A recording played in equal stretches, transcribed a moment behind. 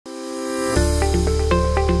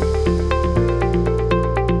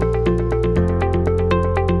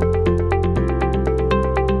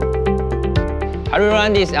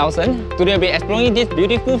everyone, this is Elson. Today we'll be exploring this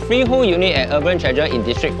beautiful freehold unit at Urban Treasure in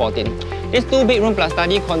District 14. This 2-bedroom plus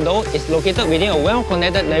study condo is located within a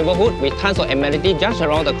well-connected neighborhood with tons of amenities just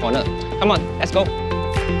around the corner. Come on, let's go.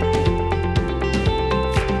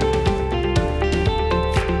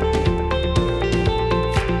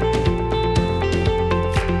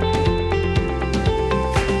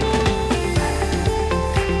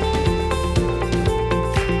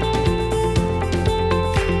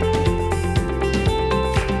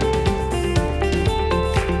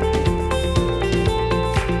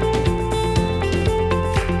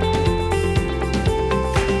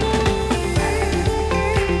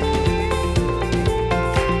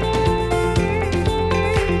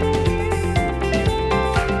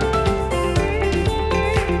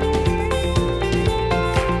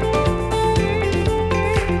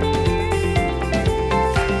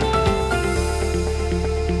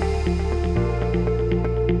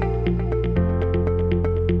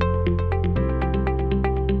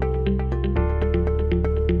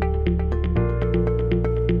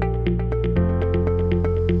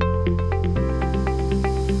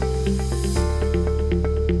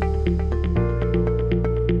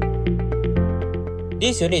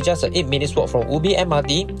 This unit is just an 8 minutes walk from Ubi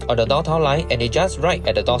MRT on the downtown line and it's just right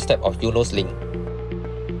at the doorstep of Eunos Link.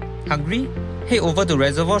 Hungry? Head over to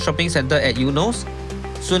Reservoir Shopping Centre at Eunos,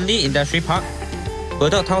 Sunli Industry Park,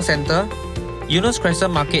 Bedok Town Centre, Eunos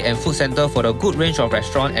Crescent Market and Food Centre for the good range of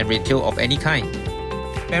restaurant and retail of any kind.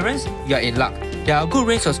 Parents, you are in luck. There are a good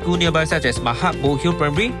range of schools nearby such as Mahat Bow Hill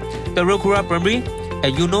Primary, Terukura Primary,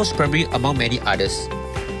 and Eunos Primary among many others.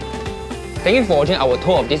 Thank you for watching our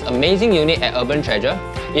tour of this amazing unit at Urban Treasure.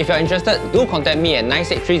 If you are interested, do contact me at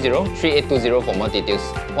 9630-3820 for more details.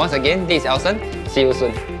 Once again, this is Elson. See you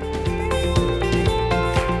soon.